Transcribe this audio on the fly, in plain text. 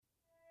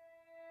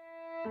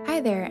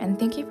Hi there, and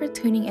thank you for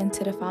tuning in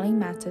to the following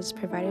message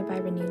provided by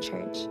Renew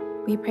Church.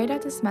 We pray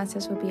that this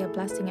message will be a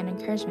blessing and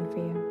encouragement for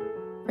you.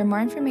 For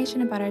more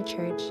information about our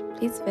church,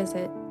 please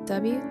visit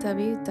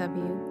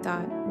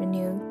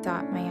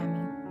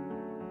www.renew.miami.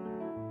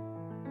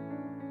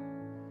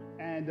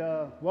 And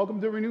welcome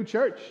to Renew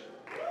Church.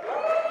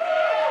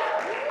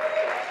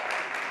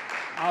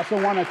 I also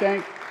want to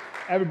thank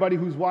everybody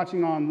who's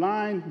watching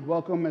online.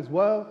 Welcome as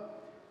well.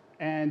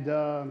 And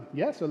so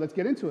let's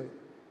get into it.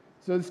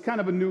 So it's kind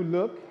of a new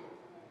look.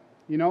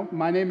 You know,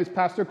 my name is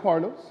Pastor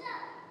Carlos,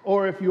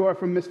 or if you are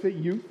from Misfit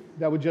Youth,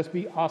 that would just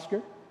be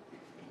Oscar.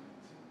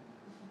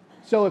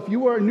 So if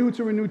you are new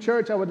to Renew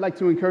Church, I would like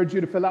to encourage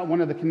you to fill out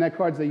one of the Connect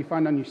cards that you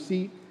find on your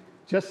seat.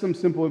 Just some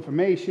simple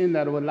information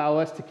that will allow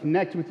us to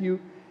connect with you.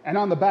 And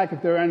on the back,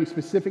 if there are any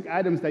specific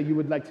items that you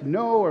would like to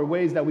know or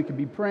ways that we could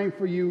be praying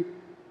for you,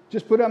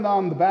 just put them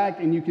on the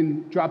back and you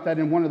can drop that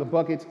in one of the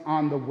buckets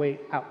on the way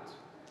out.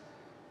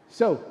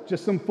 So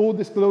just some full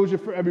disclosure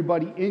for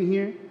everybody in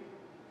here.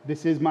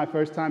 This is my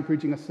first time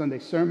preaching a Sunday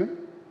sermon.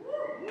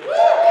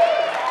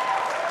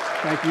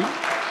 Thank you.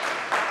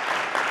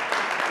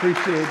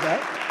 Appreciate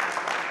that.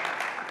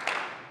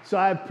 So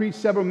I have preached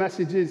several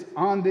messages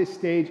on this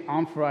stage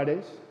on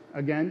Fridays.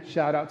 Again,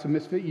 shout out to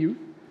Misfit Youth.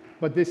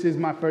 But this is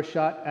my first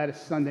shot at a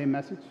Sunday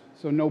message,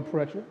 so no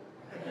pressure.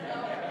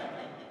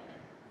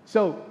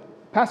 So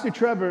Pastor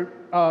Trevor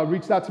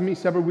reached out to me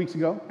several weeks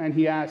ago, and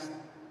he asked,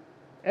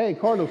 "Hey,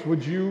 Carlos,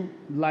 would you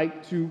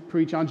like to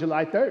preach on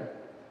July 3rd?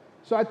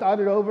 So I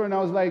thought it over, and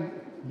I was like,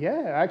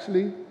 yeah,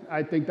 actually,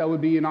 I think that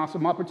would be an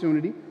awesome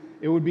opportunity.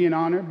 It would be an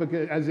honor,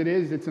 because as it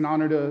is, it's an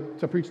honor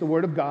to preach the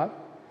Word of God.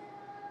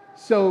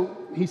 So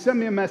he sent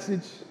me a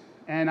message,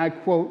 and I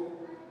quote,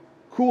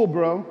 "Cool,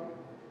 bro.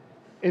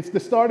 It's the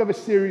start of a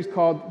series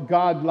called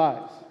God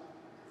Lies."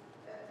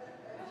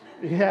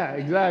 Yeah,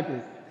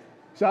 exactly.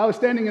 So I was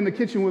standing in the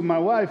kitchen with my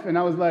wife, and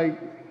I was like,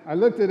 I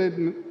looked at it,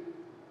 and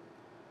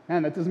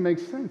man, that doesn't make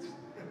sense.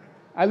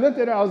 I looked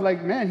at her, I was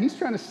like, man, he's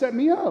trying to set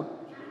me up.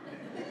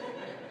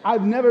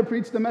 I've never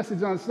preached a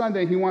message on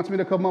Sunday, and he wants me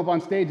to come up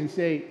on stage and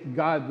say,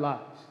 God lies.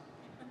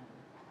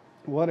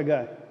 What a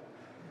guy.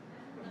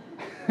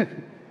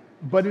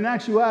 But in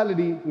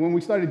actuality, when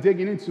we started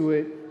digging into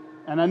it,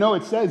 and I know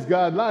it says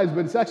God lies,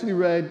 but it's actually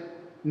read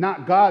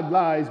not God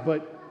lies,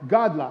 but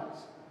God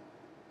lies.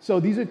 So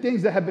these are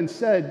things that have been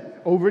said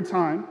over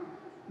time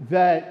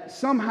that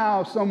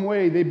somehow, some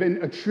way, they've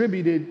been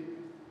attributed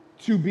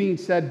to being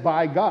said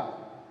by God.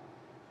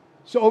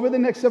 So over the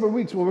next several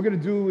weeks, what we're going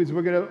to do is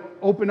we're going to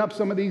open up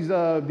some of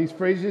these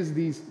phrases,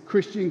 these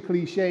Christian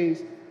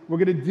cliches. We're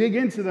going to dig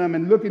into them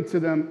and look into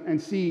them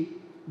and see,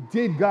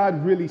 did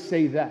God really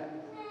say that?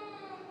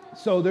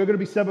 So there are going to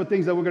be several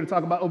things that we're going to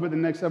talk about over the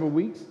next several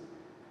weeks.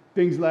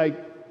 Things like,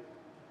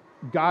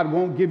 God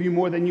won't give you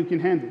more than you can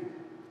handle.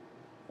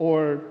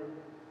 Or,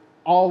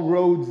 all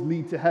roads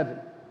lead to heaven.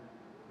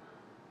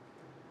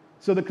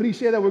 So the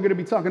cliche that we're going to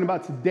be talking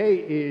about today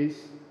is,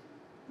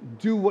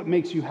 do what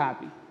makes you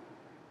happy.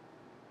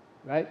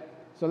 Right?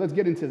 So let's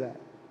get into that.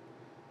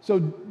 So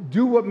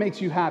do what makes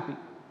you happy.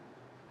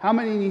 How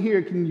many in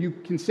here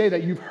can say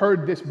that you've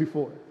heard this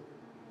before?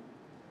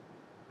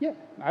 Yeah,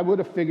 I would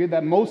have figured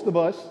that most of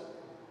us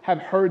have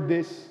heard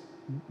this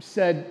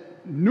said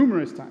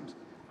numerous times.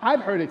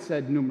 I've heard it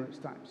said numerous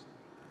times.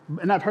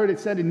 And I've heard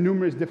it said in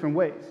numerous different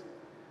ways.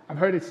 I've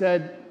heard it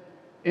said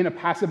in a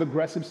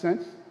passive-aggressive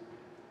sense.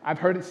 I've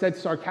heard it said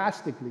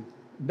sarcastically.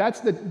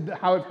 That's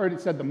how I've heard it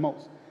said the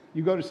most.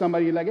 You go to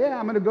somebody, you're like, yeah,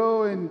 I'm going to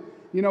go and,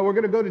 we're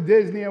going to go to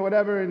Disney or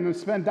whatever and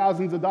spend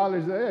thousands of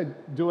dollars.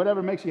 Do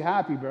whatever makes you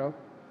happy, bro.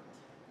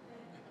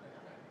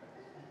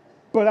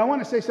 But I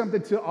want to say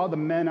something to all the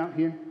men out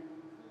here.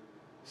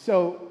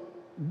 So,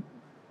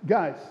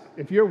 guys,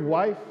 if your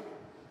wife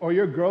or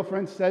your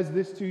girlfriend says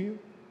this to you,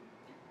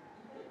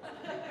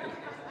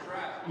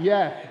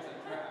 yeah,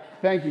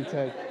 thank you,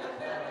 Ted.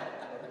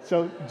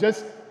 So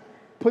just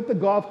put the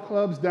golf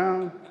clubs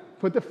down,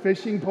 put the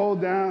fishing pole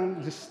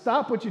down, just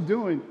stop what you're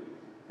doing,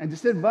 and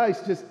just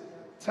advice, just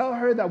tell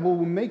her that what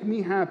will make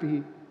me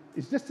happy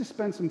is just to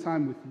spend some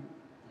time with you.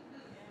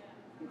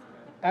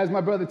 As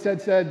my brother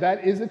Ted said,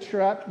 that is a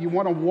trap. You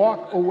want to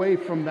walk away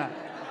from that.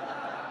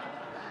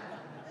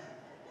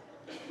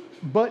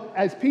 But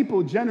as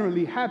people,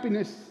 generally,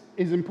 happiness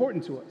is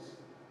important to us,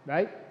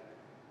 right?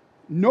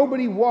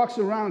 Nobody walks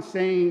around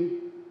saying,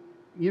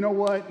 you know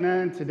what,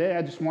 man, today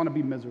I just want to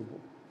be miserable.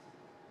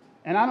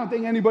 And I don't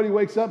think anybody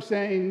wakes up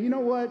saying, you know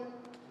what,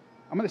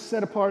 I'm going to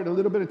set apart a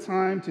little bit of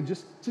time to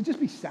just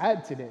be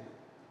sad today.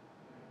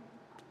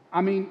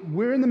 I mean,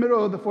 we're in the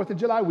middle of the 4th of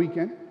July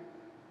weekend.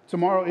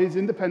 Tomorrow is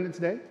Independence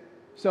Day.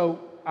 So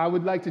I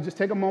would like to just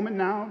take a moment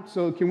now.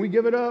 So can we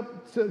give it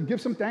up, to give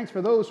some thanks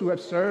for those who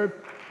have served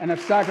and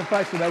have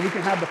sacrificed so that we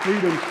can have the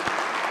freedoms.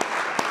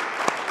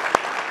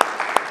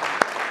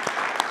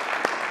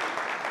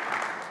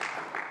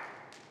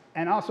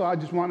 And also, I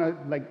just want to,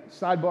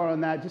 sidebar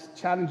on that, just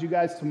challenge you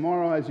guys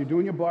tomorrow as you're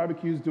doing your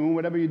barbecues, doing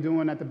whatever you're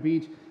doing at the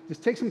beach,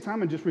 just take some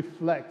time and just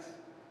reflect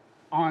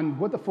on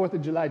what the 4th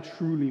of July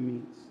truly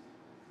means.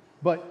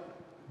 But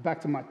back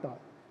to my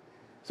thought.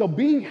 So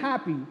being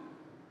happy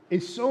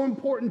is so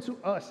important to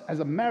us as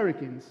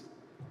Americans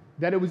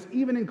that it was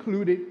even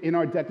included in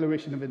our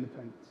Declaration of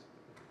Independence.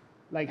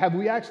 Like, have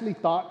we actually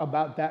thought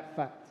about that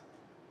fact?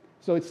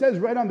 So it says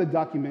right on the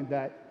document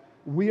that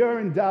we are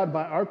endowed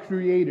by our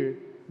Creator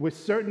with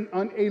certain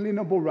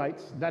unalienable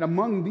rights, that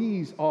among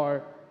these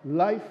are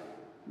life,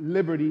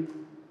 liberty,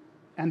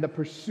 and the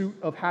pursuit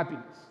of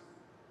happiness.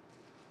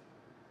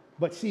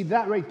 But see,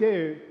 that right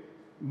there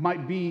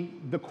might be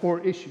the core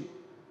issue.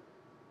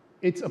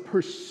 It's a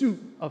pursuit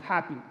of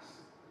happiness.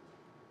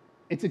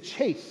 It's a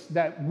chase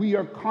that we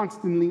are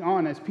constantly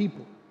on as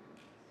people.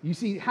 You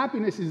see,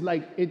 happiness is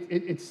like,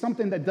 it's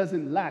something that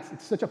doesn't last.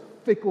 It's such a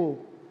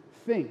fickle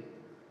thing.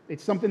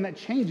 It's something that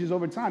changes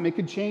over time. It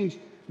could change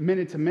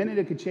minute to minute.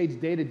 It could change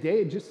day to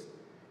day.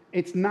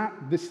 It's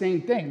not the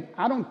same thing.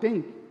 I don't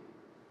think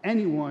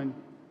anyone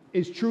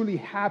is truly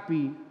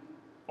happy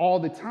all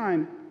the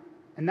time.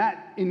 And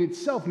that in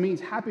itself means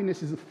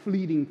happiness is a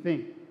fleeting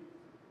thing.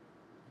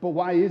 But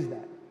why is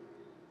that?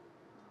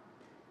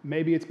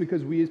 Maybe it's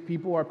because we as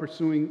people are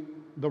pursuing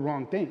the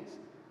wrong things.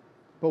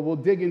 But we'll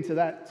dig into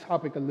that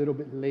topic a little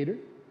bit later.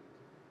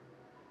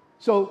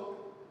 So,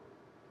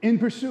 in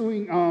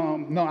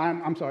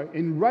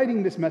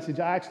writing this message,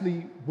 I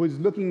actually was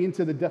looking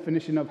into the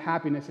definition of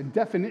happiness. And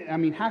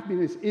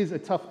happiness is a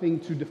tough thing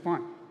to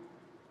define.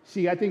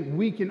 See, I think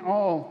we can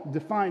all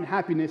define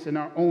happiness in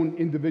our own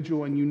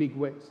individual and unique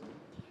ways.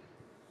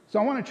 So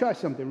I want to try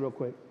something real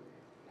quick.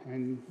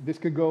 And this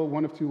could go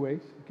one of two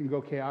ways. It can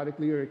go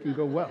chaotically or it can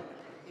go well.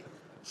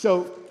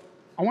 So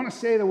I want to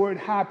say the word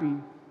happy,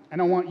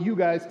 and I want you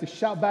guys to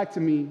shout back to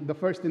me the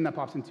first thing that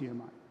pops into your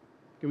mind.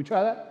 Can we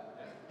try that?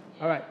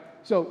 All right.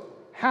 So,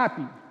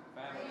 happy.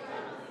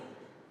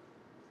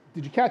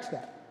 Did you catch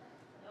that?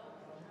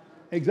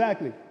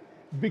 Exactly.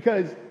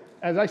 Because,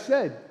 as I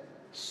said,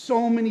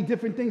 so many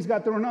different things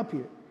got thrown up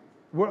here.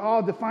 We're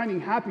all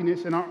defining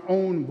happiness in our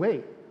own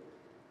way.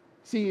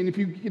 See, and if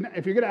you're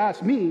going to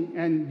ask me,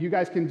 and you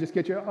guys can just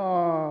get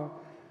your,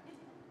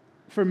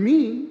 for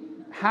me,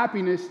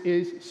 happiness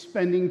is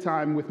spending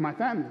time with my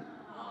family.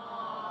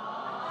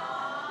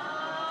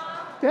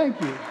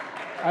 Thank you.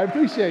 I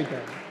appreciate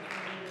that.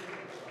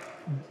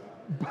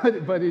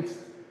 But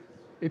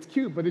it's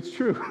cute, but it's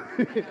true.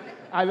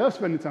 I love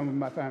spending time with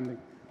my family.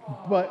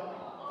 But,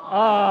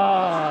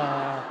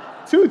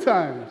 2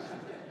 times.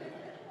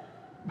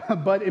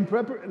 But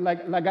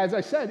like as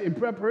I said, in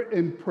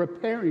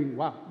preparing,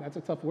 wow, that's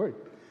a tough word.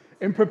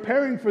 In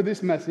preparing for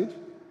this message,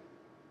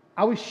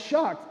 I was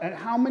shocked at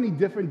how many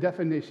different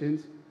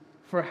definitions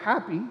for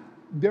happy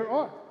there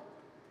are.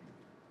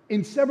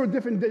 In several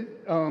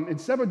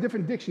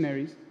different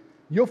dictionaries,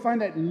 you'll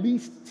find at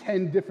least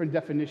 10 different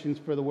definitions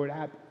for the word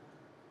happy.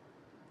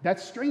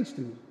 That's strange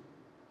to me.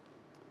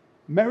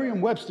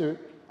 Merriam-Webster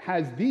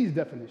has these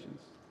definitions.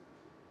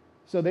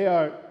 So they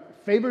are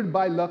favored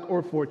by luck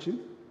or fortune,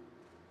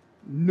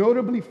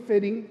 notably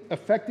fitting,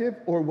 effective,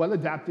 or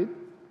well-adapted,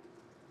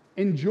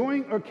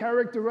 enjoying or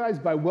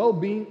characterized by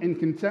well-being and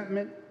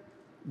contentment,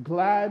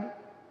 glad,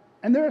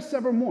 and there are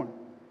several more.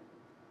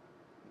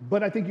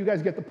 But I think you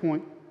guys get the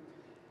point.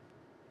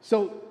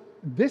 So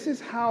this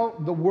is how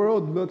the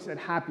world looks at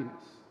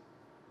happiness.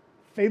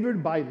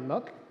 Favored by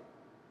luck?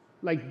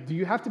 Like, do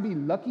you have to be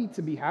lucky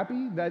to be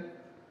happy? That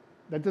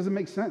doesn't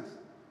make sense.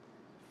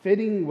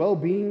 Fitting,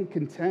 well-being,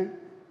 content.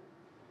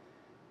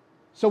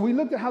 So we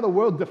looked at how the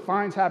world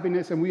defines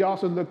happiness, and we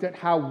also looked at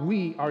how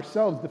we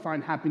ourselves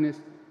define happiness.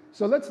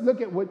 So let's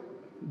look at what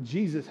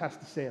Jesus has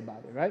to say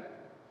about it, right?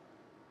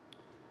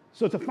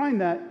 So to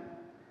find that,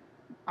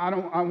 I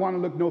want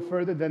to look no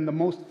further than the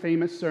most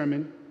famous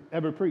sermon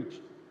ever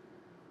preached,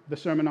 the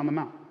Sermon on the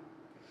Mount.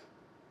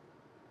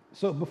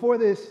 So before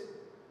the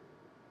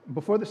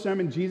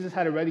sermon, Jesus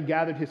had already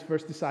gathered his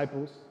first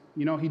disciples.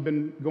 You know, he'd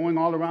been going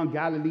all around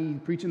Galilee,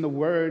 preaching the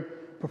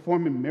word,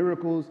 performing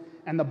miracles,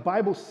 and the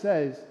Bible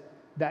says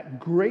that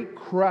great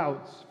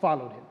crowds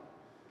followed him.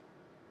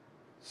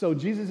 So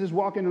Jesus is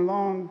walking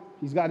along,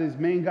 he's got his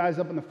main guys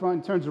up in the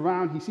front, turns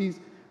around, he sees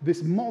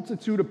this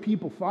multitude of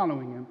people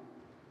following him.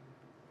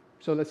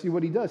 So let's see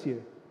what he does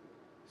here.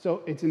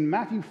 So it's in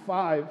Matthew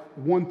 5,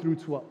 1 through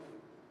 12.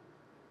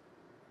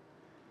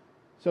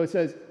 So it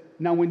says,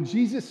 "Now when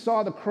Jesus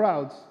saw the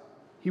crowds,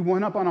 he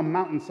went up on a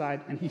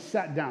mountainside and he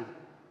sat down.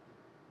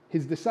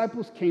 His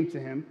disciples came to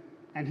him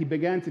and he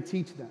began to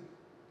teach them.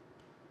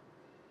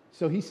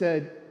 So he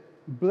said,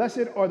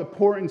 'Blessed are the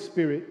poor in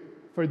spirit,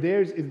 for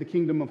theirs is the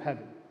kingdom of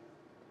heaven.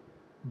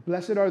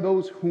 Blessed are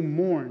those who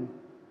mourn,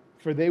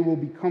 for they will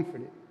be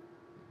comforted.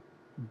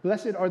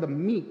 Blessed are the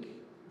meek,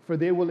 for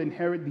they will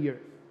inherit the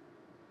earth.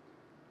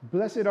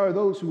 Blessed are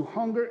those who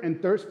hunger and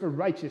thirst for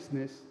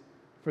righteousness,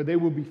 for they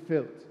will be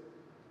filled.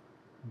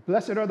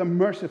 Blessed are the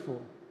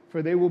merciful,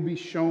 for they will be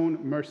shown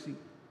mercy.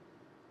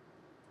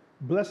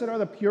 Blessed are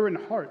the pure in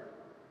heart,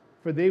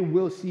 for they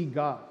will see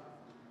God.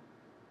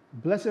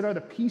 Blessed are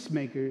the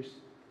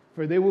peacemakers,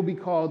 for they will be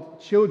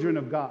called children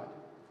of God.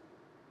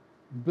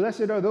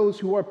 Blessed are those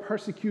who are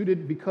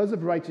persecuted because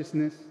of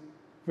righteousness,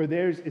 for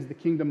theirs is the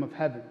kingdom of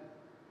heaven.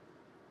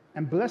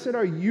 And blessed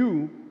are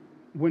you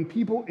when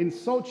people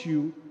insult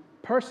you,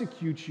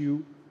 persecute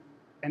you,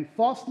 and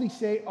falsely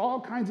say all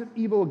kinds of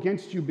evil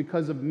against you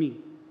because of me.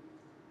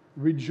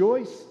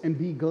 Rejoice and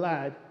be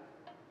glad,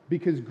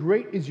 because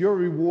great is your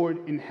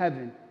reward in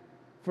heaven.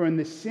 For in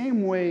the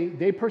same way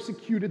they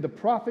persecuted the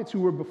prophets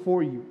who were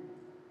before you.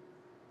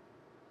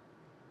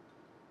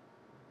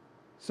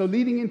 So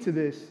leading into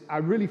this, I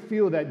really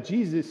feel that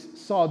Jesus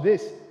saw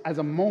this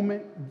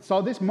moment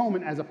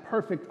as a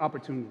perfect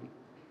opportunity.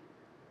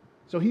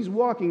 So he's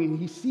walking and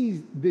he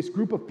sees this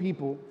group of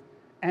people,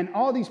 and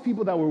all these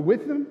people that were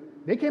with him,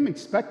 they came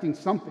expecting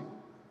something.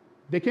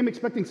 They came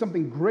expecting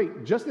something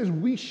great, just as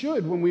we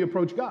should when we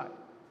approach God.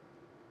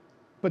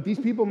 But these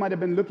people might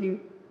have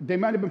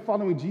been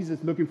following Jesus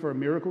looking for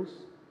miracles.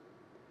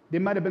 They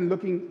might have been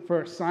looking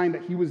for a sign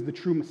that he was the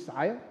true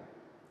Messiah.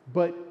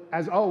 But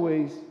as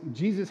always,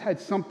 Jesus had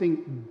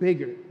something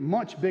bigger,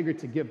 much bigger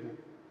to give them.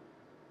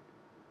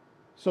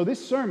 So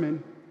this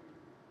sermon,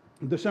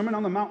 the Sermon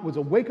on the Mount, was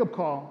a wake-up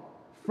call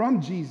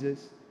from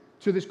Jesus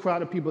to this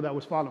crowd of people that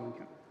was following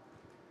him.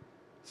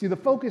 See, the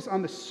focus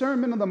on the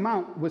Sermon on the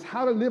Mount was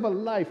how to live a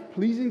life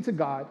pleasing to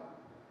God,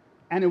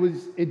 and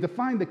it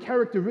defined the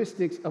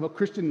characteristics of a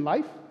Christian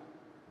life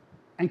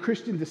and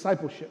Christian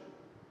discipleship.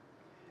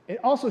 It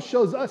also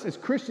shows us as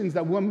Christians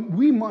that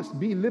we must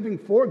be living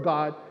for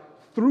God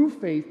through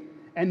faith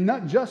and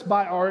not just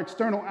by our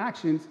external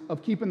actions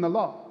of keeping the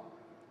law.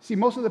 See,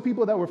 most of the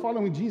people that were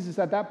following Jesus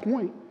at that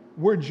point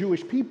were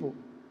Jewish people.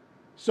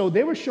 So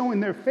they were showing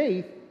their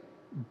faith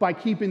by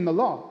keeping the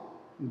law.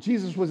 And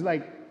Jesus was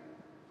like,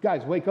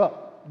 guys, wake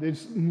up.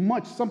 There's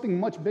something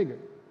much bigger.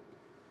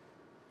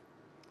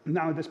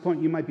 Now, at this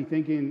point, you might be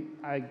thinking,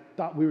 I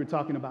thought we were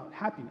talking about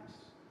happiness,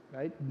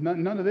 right?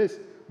 None of this.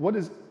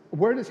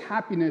 Where does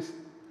happiness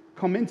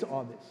come into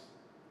all this?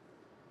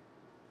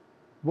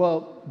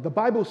 Well, the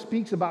Bible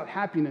speaks about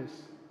happiness,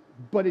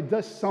 but it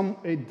does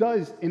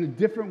in a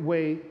different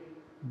way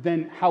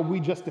than how we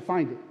just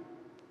defined it.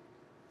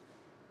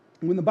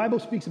 When the Bible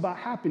speaks about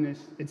happiness,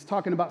 it's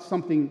talking about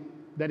something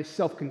that is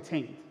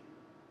self-contained.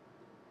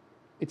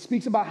 It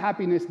speaks about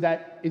happiness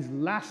that is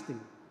lasting,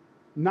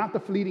 not the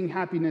fleeting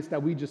happiness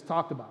that we just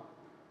talked about.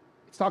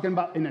 It's talking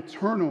about an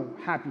eternal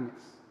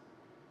happiness.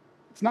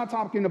 It's not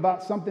talking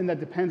about something that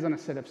depends on a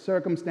set of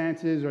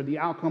circumstances or the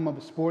outcome of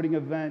a sporting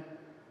event,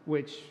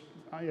 which,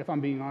 if I'm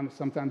being honest,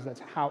 sometimes that's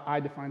how I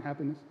define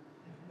happiness.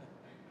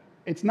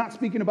 It's not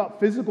speaking about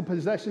physical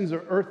possessions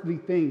or earthly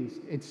things.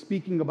 It's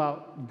speaking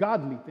about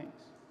godly things.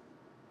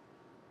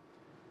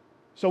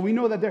 So we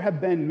know that there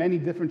have been many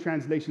different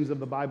translations of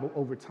the Bible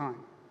over time.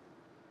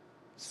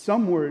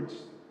 Some words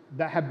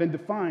that have been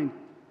defined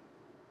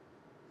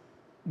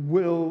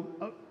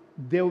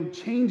they'll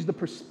change the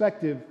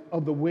perspective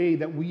of the way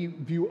that we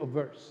view a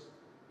verse.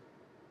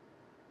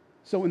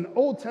 So in the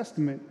Old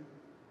Testament,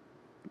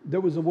 there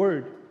was a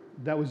word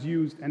that was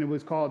used, and it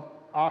was called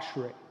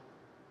ashrei.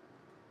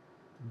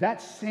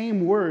 That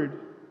same word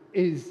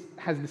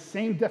has the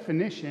same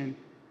definition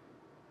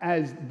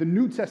as the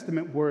New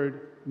Testament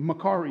word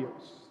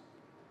makarios.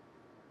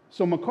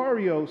 So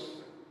makarios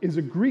is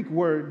a Greek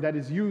word that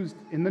is used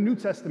in the New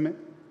Testament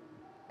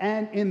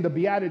and in the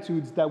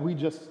Beatitudes that we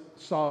just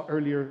saw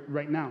earlier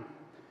right now.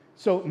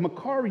 So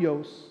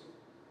makarios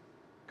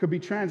could be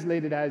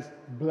translated as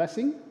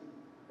blessing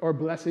or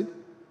blessed,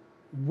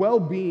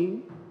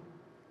 well-being,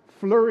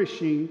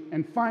 flourishing,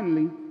 and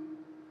finally,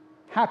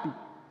 happy.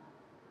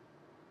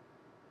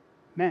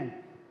 Man,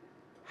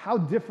 how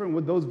different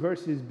would those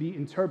verses be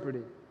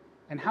interpreted?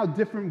 And how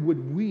different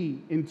would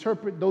we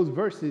interpret those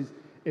verses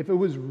if it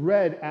was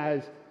read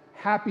as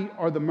happy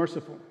are the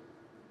merciful,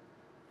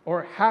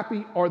 or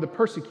happy are the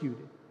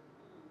persecuted?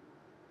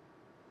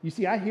 You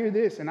see, I hear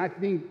this and I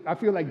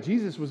feel like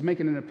Jesus was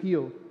making an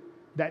appeal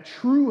that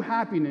true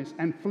happiness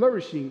and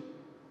flourishing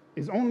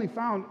is only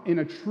found in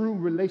a true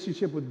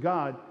relationship with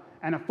God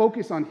and a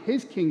focus on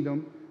his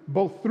kingdom,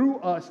 both through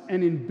us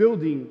and in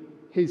building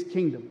his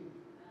kingdom.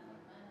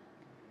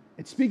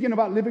 It's speaking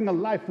about living a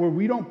life where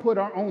we don't put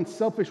our own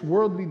selfish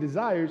worldly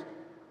desires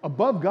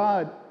above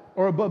God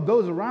or above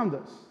those around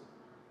us.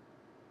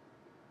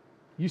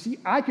 You see,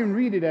 I can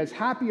read it as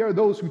happy are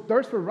those who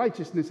thirst for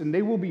righteousness and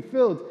they will be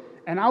filled.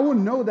 And I will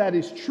know that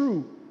is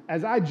true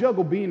as I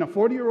juggle being a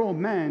 40-year-old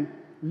man,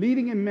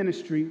 leading in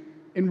ministry,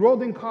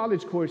 enrolled in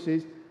college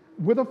courses,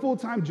 with a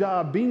full-time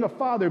job, being a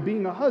father,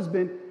 being a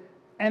husband.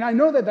 And I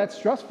know that that's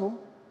stressful.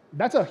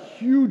 That's a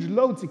huge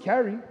load to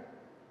carry.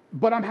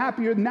 But I'm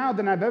happier now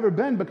than I've ever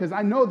been because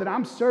I know that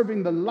I'm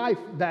serving the life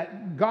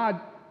that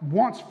God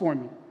wants for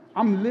me.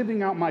 I'm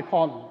living out my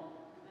calling.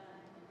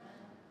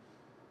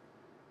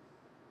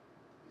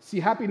 See,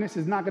 happiness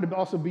is not going to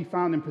also be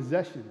found in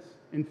possessions.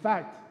 In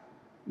fact,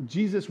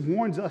 Jesus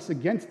warns us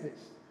against this.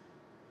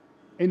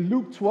 In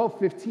Luke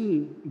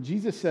 12:15,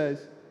 Jesus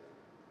says,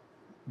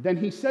 "Then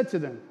he said to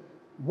them,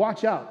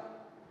 'Watch out,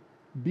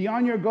 be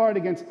on your guard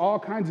against all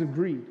kinds of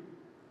greed.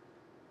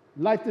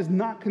 Life does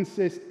not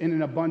consist in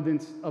an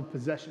abundance of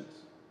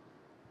possessions.'"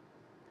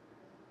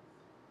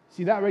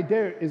 See, that right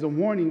there is a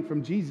warning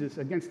from Jesus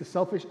against the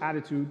selfish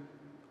attitude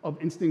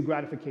of instant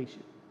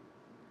gratification.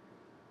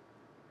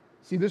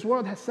 See, this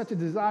world has such a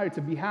desire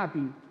to be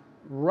happy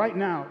right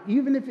now,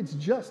 even if it's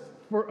just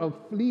for a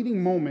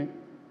fleeting moment,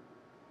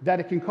 that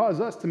it can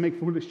cause us to make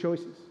foolish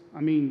choices.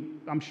 I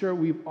mean, I'm sure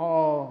we've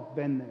all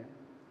been there.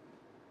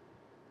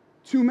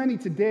 Too many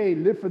today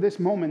live for this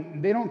moment,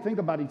 and they don't think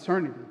about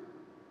eternity.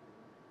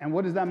 And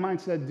what does that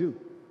mindset do?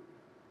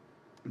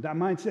 That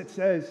mindset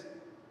says,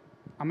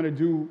 I'm going to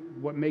do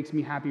what makes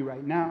me happy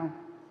right now.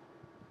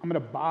 I'm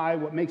going to buy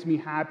what makes me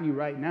happy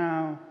right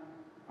now.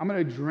 I'm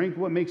going to drink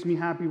what makes me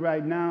happy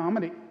right now. I'm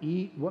going to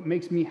eat what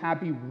makes me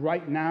happy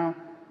right now.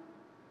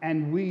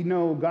 And we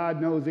know,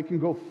 God knows, it can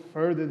go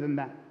further than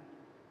that.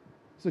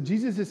 So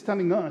Jesus is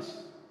telling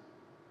us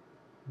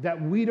that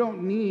we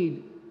don't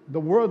need the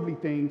worldly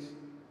things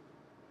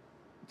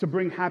to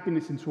bring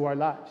happiness into our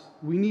lives.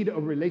 We need a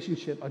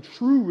relationship, a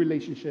true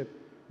relationship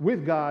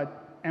with God,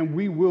 and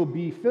we will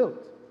be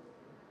filled.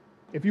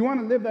 If you want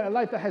to live that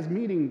life that has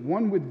meaning,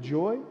 one with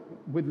joy,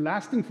 with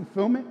lasting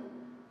fulfillment,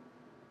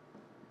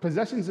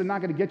 possessions are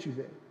not going to get you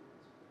there.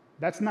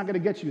 That's not going to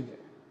get you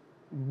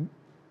there.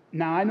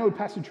 Now, I know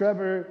Pastor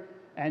Trevor,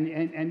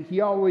 and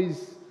he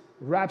always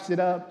wraps it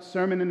up,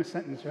 sermon in a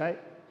sentence, right?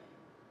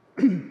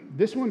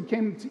 This one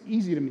came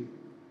easy to me.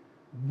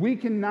 We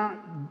cannot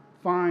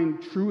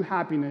find true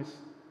happiness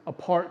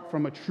apart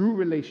from a true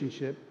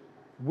relationship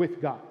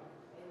with God.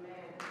 Amen.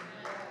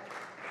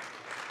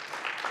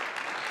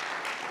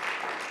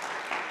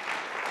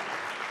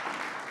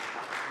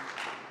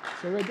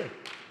 So right there.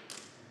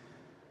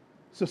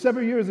 So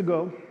several years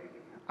ago,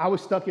 I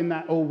was stuck in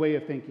that old way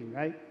of thinking,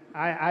 right?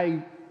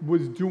 I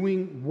was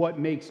doing what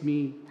makes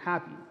me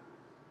happy.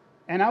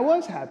 And I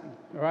was happy,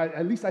 or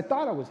at least I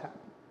thought I was happy.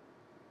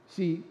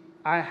 See,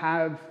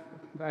 I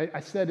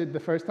said it the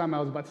first time, I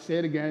was about to say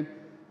it again.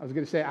 I was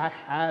going to say I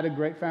had a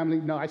great family.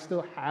 No, I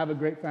still have a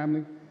great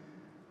family.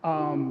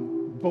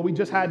 But we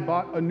just had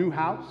bought a new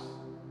house.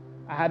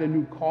 I had a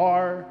new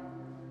car,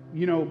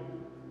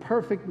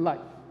 perfect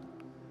life.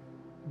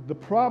 The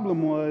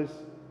problem was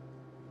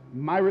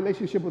my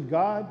relationship with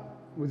God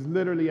was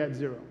literally at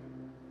zero.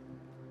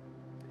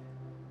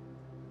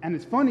 And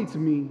it's funny to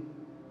me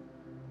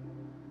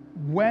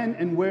when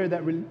and where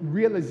that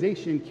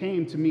realization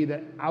came to me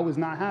that I was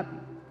not happy.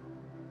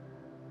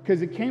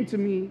 Because it came to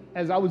me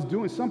as I was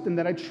doing something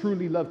that I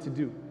truly love to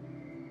do.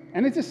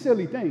 And it's a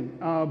silly thing,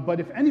 but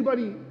if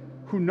anybody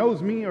who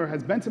knows me or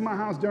has been to my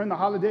house during the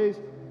holidays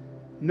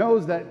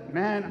knows that,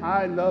 man,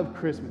 I love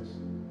Christmas.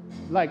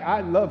 Like,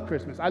 I love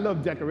Christmas. I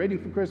love decorating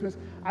for Christmas.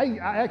 I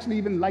actually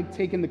even like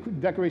taking the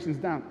decorations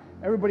down.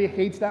 Everybody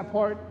hates that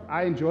part.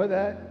 I enjoy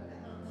that.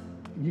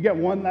 You get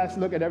one last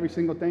look at every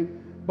single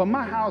thing. But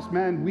my house,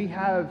 man, we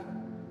have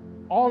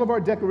all of our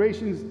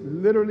decorations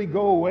literally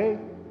go away,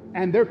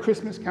 and their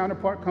Christmas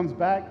counterpart comes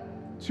back.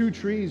 2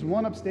 trees,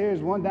 one upstairs,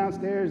 one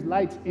downstairs,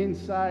 lights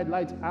inside,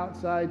 lights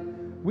outside.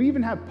 We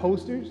even have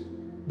posters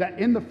that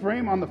in the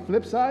frame on the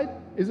flip side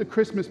is a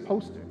Christmas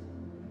poster.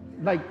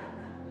 Like,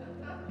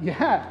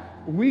 yeah,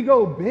 we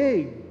go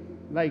big.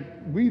 Like,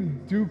 we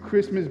do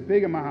Christmas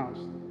big in my house.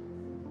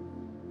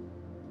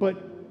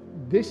 But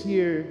this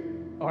year,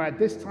 or at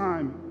this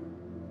time,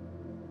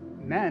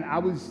 man, I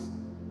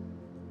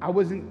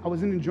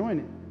wasn't enjoying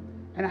it.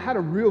 And I had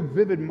a real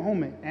vivid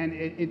moment, and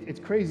it's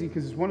crazy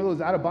because it's one of those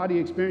out-of-body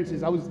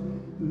experiences. I was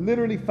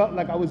literally felt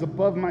like I was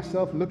above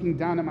myself, looking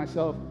down at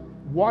myself,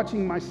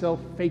 watching myself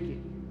fake it.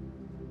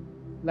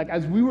 Like,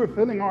 as we were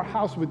filling our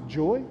house with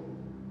joy,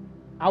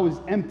 I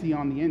was empty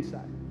on the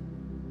inside.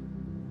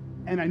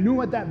 And I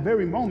knew at that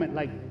very moment,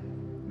 like,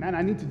 man,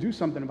 I need to do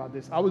something about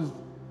this. I was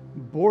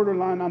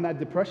borderline on that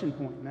depression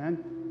point,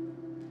 man.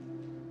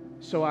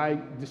 So I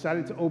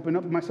decided to open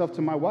up myself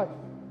to my wife.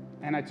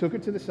 And I took her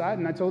to the side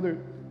and I told her,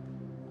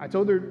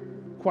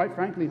 quite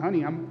frankly,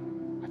 honey,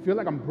 I feel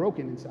like I'm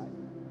broken inside.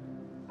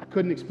 I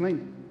couldn't explain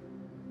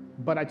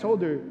it. But I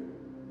told her,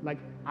 like,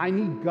 I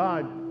need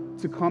God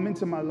to come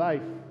into my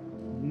life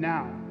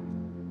now.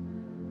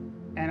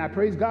 And I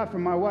praise God for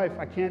my wife.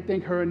 I can't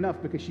thank her enough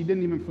because she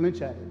didn't even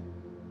flinch at it.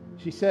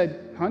 She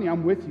said, honey,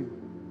 I'm with you.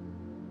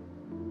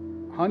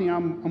 Honey,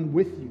 I'm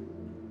with you.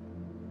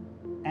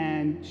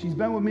 And she's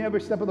been with me every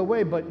step of the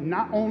way, but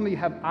not only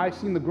have I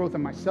seen the growth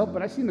in myself,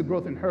 but I've seen the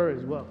growth in her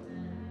as well.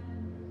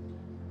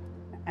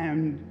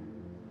 And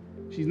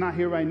she's not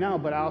here right now,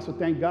 but I also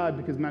thank God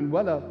because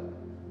Manuela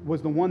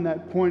was the one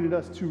that pointed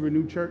us to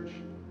Renewed Church.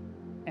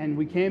 And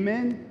we came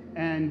in,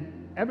 and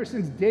ever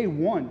since day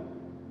one,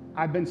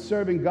 I've been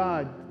serving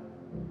God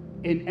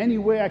in any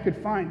way I could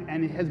find,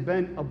 and it has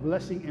been a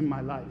blessing in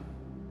my life.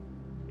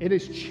 It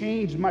has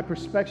changed my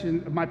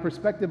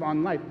perspective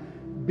on life.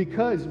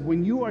 Because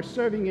when you are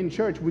serving in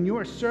church, when you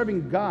are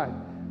serving God,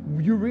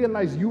 you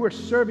realize you are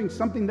serving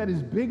something that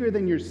is bigger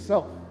than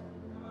yourself.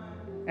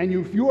 And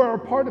if you are a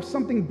part of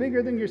something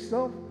bigger than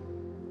yourself,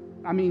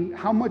 I mean,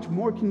 how much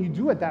more can you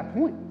do at that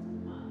point?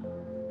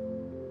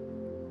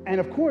 And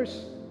of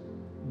course,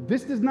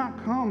 this does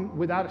not come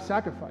without a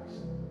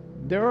sacrifice.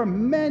 There are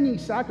many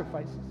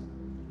sacrifices.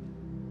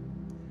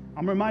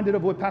 I'm reminded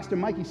of what Pastor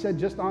Mikey said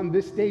just on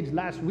this stage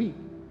last week.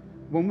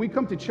 When we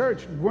come to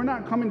church, we're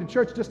not coming to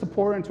church just to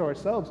pour into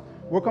ourselves.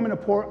 We're coming to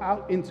pour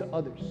out into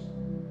others.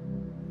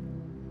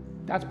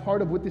 That's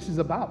part of what this is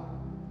about.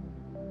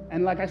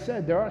 And like I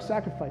said, there are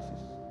sacrifices,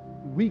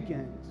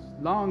 weekends,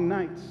 long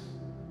nights,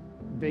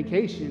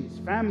 vacations,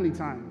 family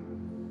time.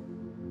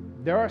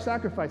 There are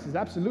sacrifices,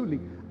 absolutely.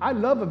 I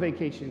love a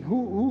vacation.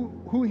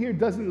 Who here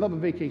doesn't love a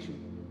vacation?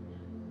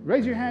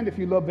 Raise your hand if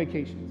you love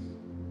vacations.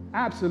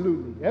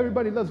 Absolutely.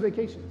 Everybody loves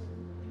vacations.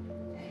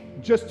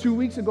 Just 2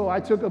 weeks ago, I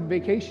took a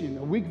vacation,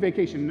 a week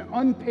vacation, an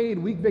unpaid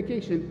week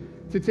vacation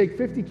to take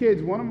 50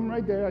 kids, one of them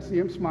right there, I see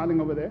him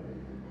smiling over there,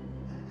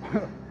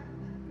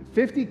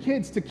 50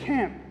 kids to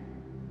camp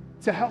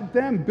to help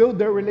them build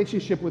their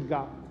relationship with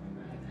God.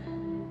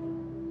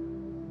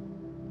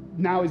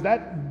 Now, is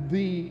that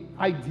the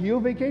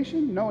ideal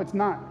vacation? No, it's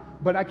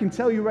not. But I can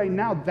tell you right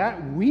now,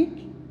 that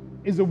week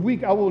is a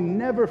week I will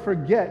never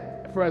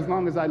forget for as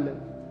long as I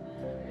live.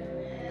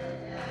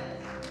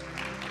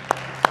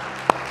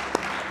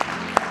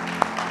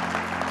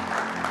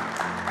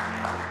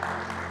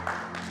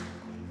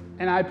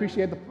 And I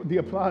appreciate the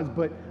applause,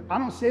 but I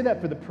don't say that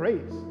for the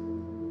praise.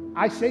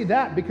 I say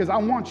that because I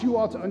want you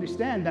all to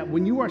understand that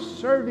when you are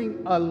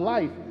serving a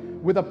life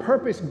with a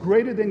purpose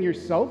greater than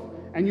yourself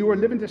and you are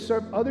living to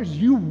serve others,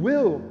 you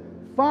will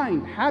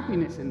find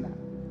happiness in that.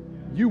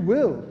 You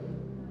will.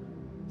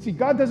 See,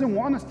 God doesn't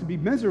want us to be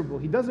miserable.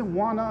 He doesn't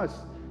want us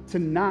to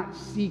not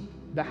seek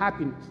the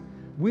happiness.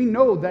 We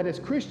know that as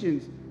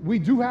Christians, we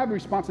do have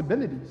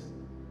responsibilities.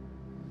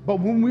 But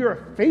when we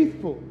are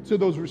faithful to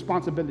those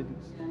responsibilities,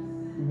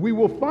 we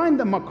will find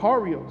the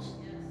makarios,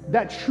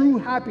 that true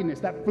happiness,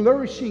 that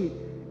flourishing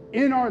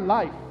in our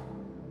life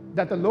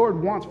that the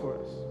Lord wants for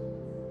us.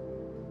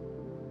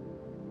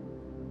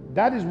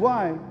 That is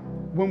why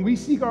when we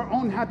seek our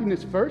own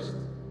happiness first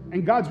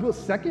and God's will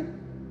second,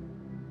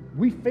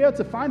 we fail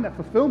to find that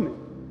fulfillment.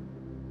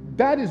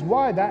 That is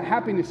why that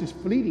happiness is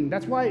fleeting.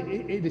 That's why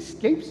it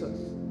escapes us.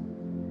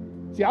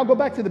 See, I'll go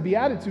back to the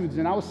Beatitudes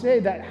and I will say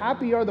that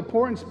happy are the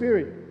poor in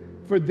spirit,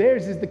 for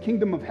theirs is the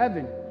kingdom of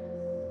heaven.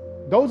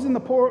 Those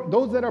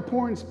that are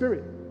poor in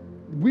spirit,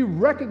 we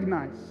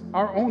recognize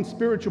our own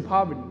spiritual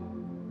poverty.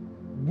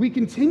 We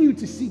continue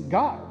to seek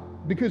God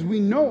because we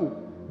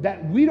know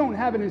that we don't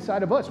have it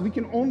inside of us. We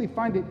can only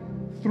find it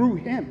through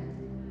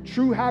Him.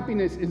 True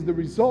happiness is the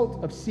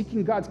result of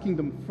seeking God's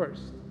kingdom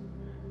first.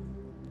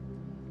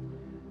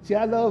 See,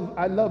 I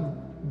love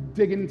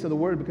digging into the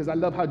Word because I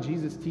love how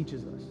Jesus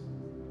teaches us,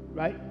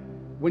 right?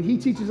 When He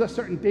teaches us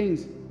certain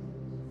things,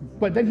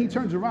 but then He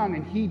turns around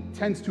and He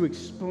tends to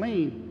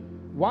explain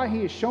why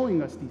He is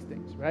showing us these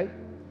things, right?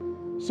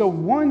 So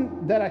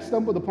one that I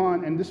stumbled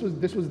upon, and this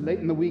was late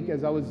in the week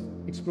as I was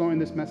exploring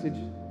this message,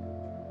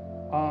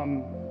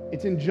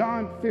 it's in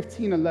John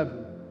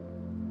 15:11,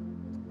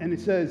 and it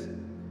says,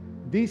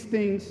 "These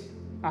things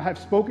I have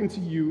spoken to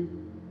you,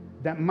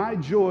 that my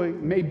joy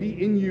may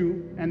be in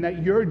you, and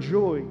that your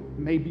joy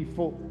may be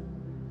full."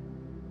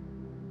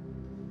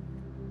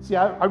 See,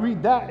 I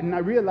read that and I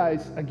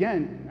realize,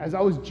 again, as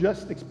I was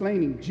just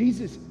explaining,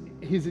 Jesus,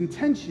 His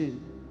intention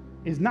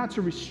is not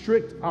to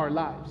restrict our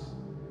lives,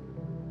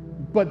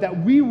 but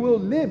that we will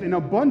live an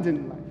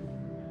abundant life.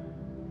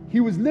 He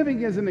was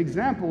living as an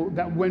example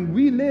that when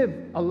we live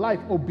a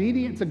life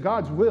obedient to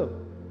God's will,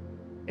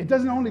 it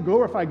doesn't only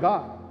glorify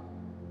God,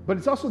 but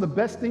it's also the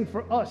best thing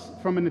for us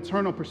from an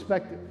eternal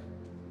perspective.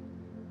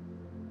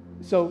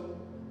 So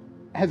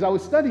as I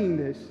was studying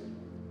this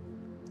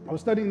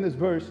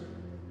verse,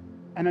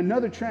 and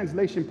another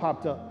translation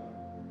popped up.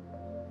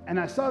 And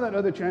I saw that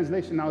other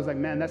translation, and I was like,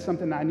 man, that's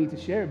something that I need to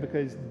share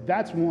because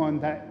that's one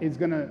that is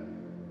going to,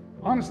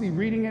 honestly,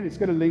 reading it, it's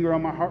going to linger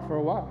on my heart for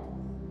a while.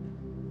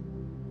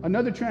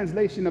 Another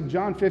translation of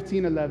John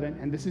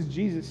 15:11, and this is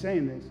Jesus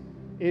saying this,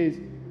 is,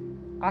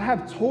 "I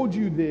have told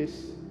you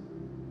this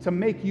to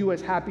make you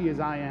as happy as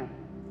I am."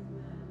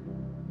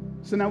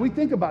 So now we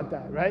think about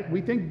that, right?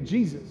 We think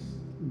Jesus,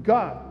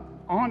 God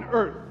on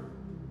earth,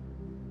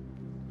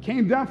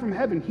 came down from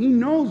heaven. He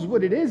knows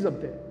what it is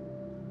up there.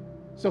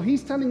 So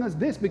He's telling us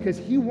this because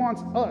He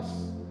wants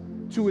us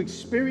to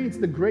experience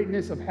the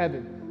greatness of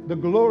heaven, the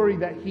glory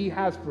that He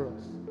has for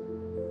us.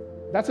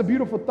 That's a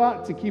beautiful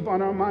thought to keep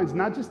on our minds,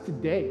 not just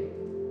today,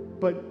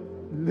 but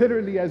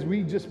literally as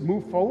we just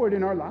move forward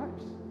in our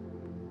lives.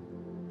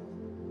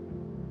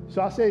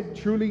 So I'll say,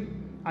 truly,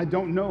 I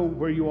don't know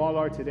where you all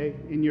are today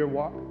in your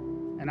walk,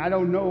 and I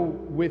don't know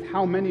with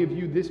how many of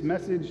you this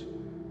message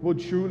will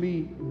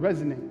truly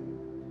resonate.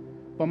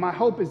 But my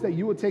hope is that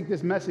you will take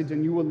this message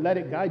and you will let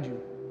it guide you.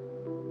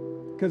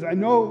 Because I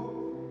know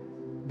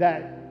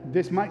that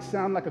this might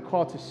sound like a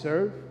call to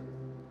serve.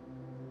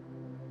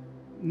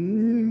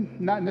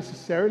 Not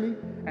necessarily.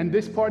 And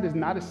this part is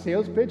not a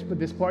sales pitch, but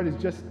this part is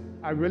just,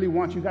 I really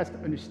want you guys to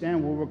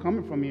understand where we're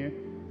coming from here.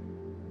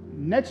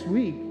 Next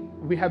week,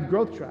 we have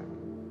Growth Track.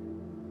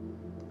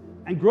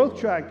 And Growth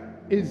Track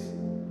is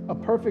a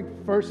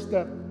perfect first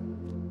step.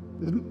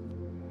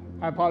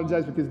 I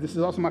apologize because this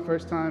is also my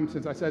first time,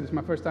 since I said it's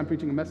my first time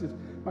preaching a message,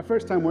 my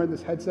first time wearing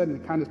this headset and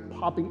it kind of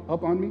popping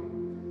up on me.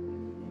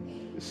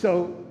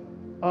 So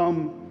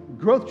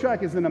Growth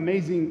Track is an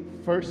amazing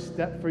first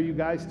step for you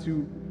guys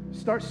to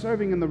start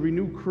serving in the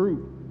Renew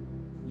crew.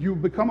 You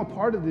become a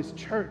part of this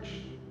church.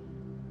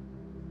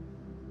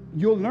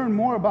 You'll learn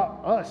more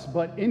about us,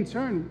 but in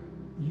turn,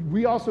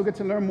 we also get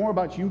to learn more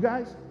about you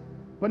guys.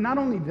 But not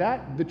only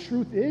that, the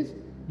truth is,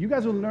 you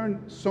guys will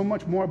learn so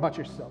much more about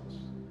yourselves.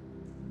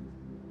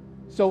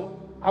 So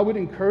I would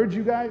encourage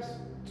you guys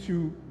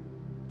to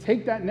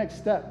take that next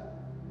step.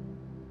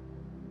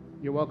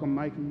 You're welcome,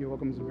 Mikey. You're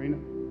welcome, Sabrina.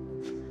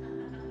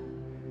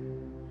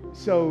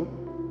 So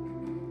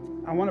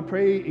I want to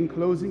pray in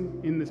closing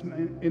in this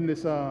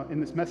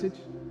message.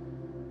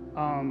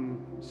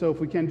 So if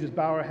we can just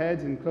bow our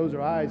heads and close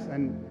our eyes.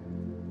 And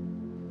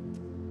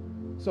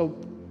so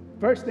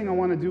first thing I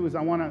want to do is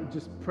I want to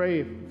just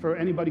pray for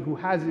anybody who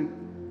hasn't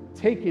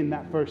taken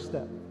that first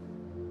step.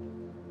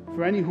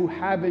 For any who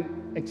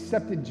haven't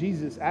accepted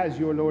Jesus as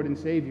your Lord and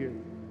Savior,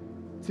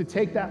 to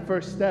take that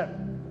first step,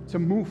 to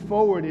move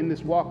forward in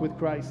this walk with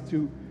Christ,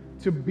 to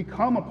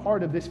become a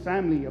part of this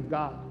family of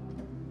God.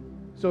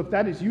 So if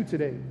that is you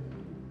today,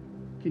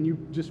 can you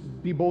just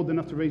be bold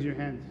enough to raise your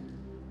hands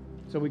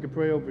so we can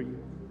pray over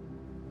you?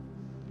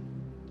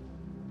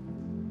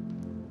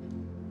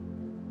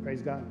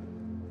 Praise God.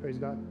 Praise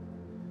God.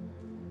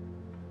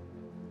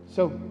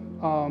 So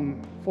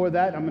for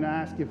that, I'm going to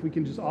ask if we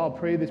can just all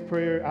pray this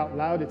prayer out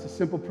loud. It's a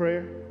simple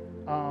prayer,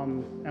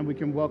 and we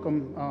can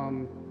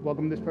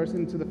welcome this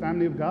person to the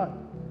family of God.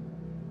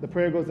 The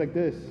prayer goes like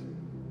this.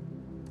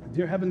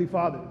 Dear Heavenly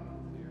Father,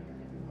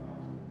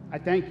 I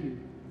thank you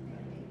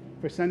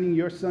for sending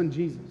your Son,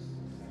 Jesus,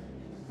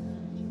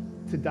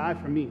 to die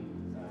for me.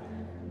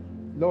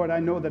 Lord, I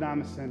know that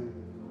I'm a sinner.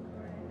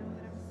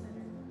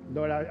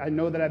 Lord, I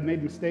know that I've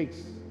made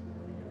mistakes,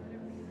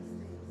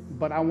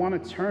 but I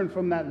want to turn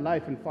from that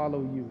life and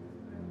follow you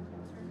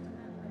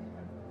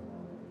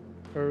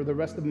for the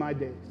rest of my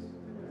days.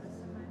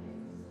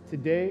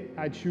 Today,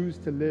 I choose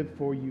to live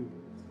for you.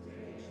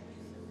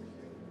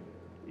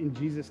 In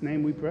Jesus'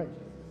 name we pray.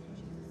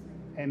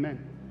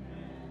 Amen.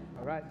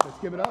 All right, let's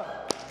give it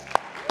up.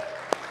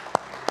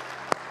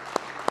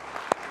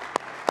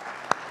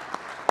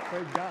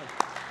 Praise God.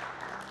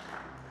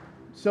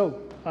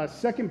 So,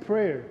 second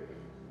prayer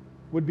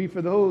would be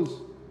for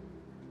those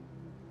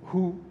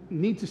who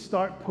need to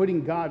start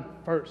putting God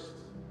first.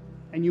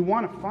 And you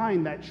want to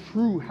find that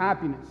true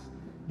happiness,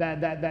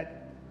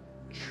 that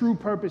true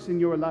purpose in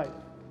your life.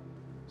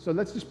 So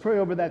let's just pray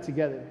over that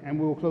together, and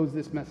we'll close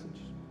this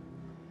message.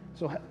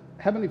 So,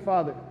 Heavenly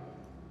Father,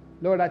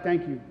 Lord, I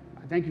thank you.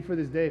 I thank you for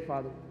this day,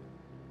 Father.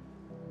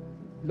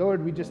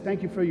 Lord, we just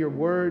thank you for your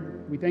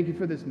word. We thank you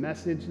for this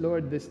message,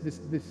 Lord,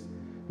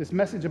 this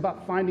message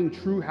about finding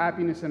true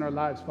happiness in our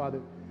lives,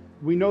 Father.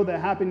 We know that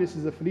happiness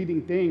is a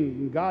fleeting thing.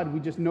 And God, we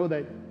just know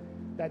that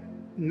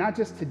not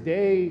just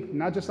today,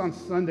 not just on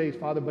Sundays,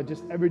 Father, but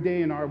just every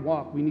day in our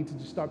walk, we need to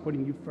just start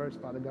putting you first,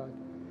 Father God.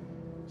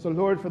 So,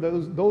 Lord, for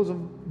those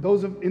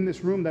in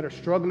this room that are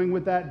struggling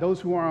with that, those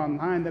who are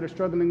online that are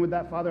struggling with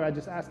that, Father, I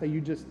just ask that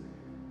you just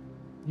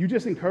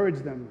encourage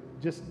them.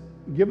 Just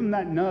give them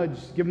that nudge,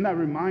 give them that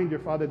reminder,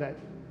 Father, that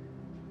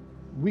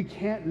we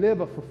can't live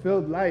a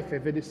fulfilled life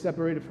if it is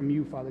separated from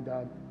you, Father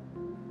God.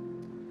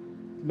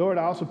 Lord,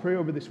 I also pray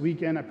over this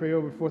weekend. I pray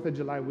over 4th of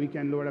July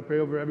weekend. Lord, I pray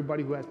over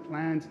everybody who has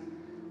plans.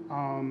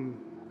 I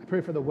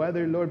pray for the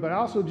weather, Lord, but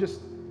I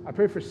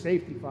pray for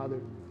safety, Father.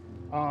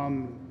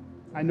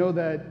 I know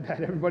that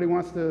everybody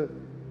wants to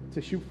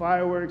shoot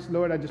fireworks.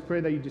 Lord, I just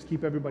pray that you just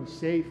keep everybody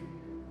safe.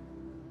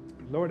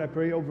 Lord, I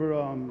pray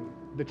over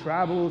the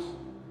travels.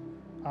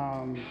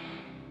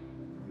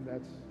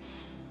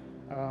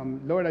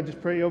 Lord, I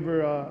just pray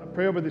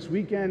over this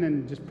weekend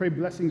and just pray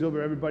blessings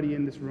over everybody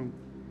in this room.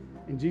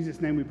 In Jesus'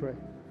 name we pray.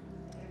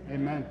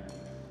 Amen.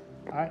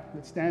 All right,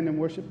 let's stand and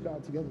worship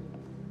God together.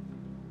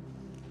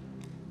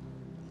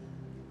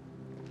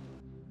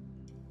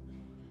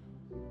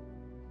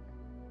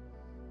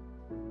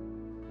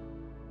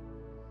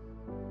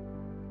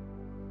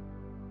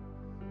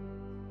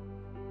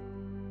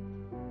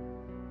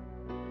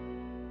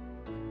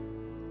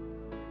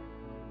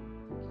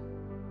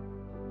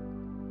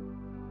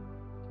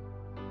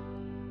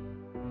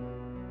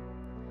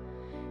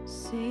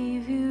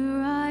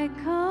 Savior, I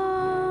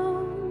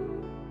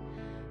come,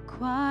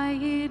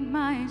 quiet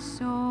my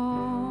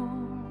soul.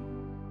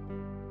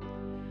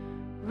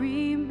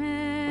 Remember,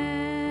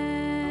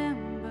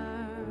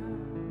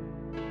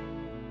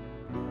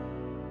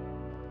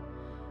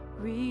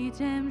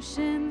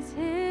 redemption's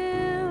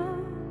hill,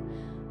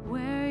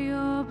 where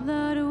your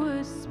blood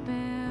was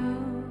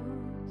spilled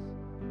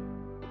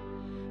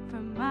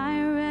from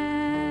my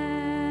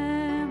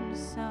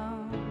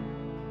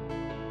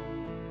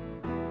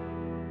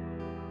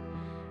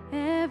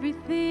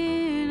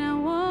everything I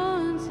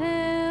once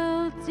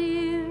held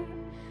dear,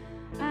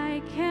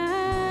 I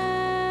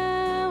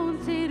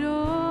count it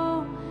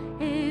all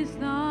is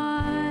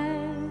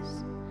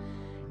lost.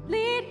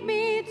 Lead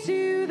me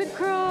to the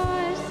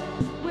cross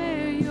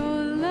where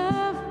your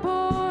love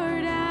poured.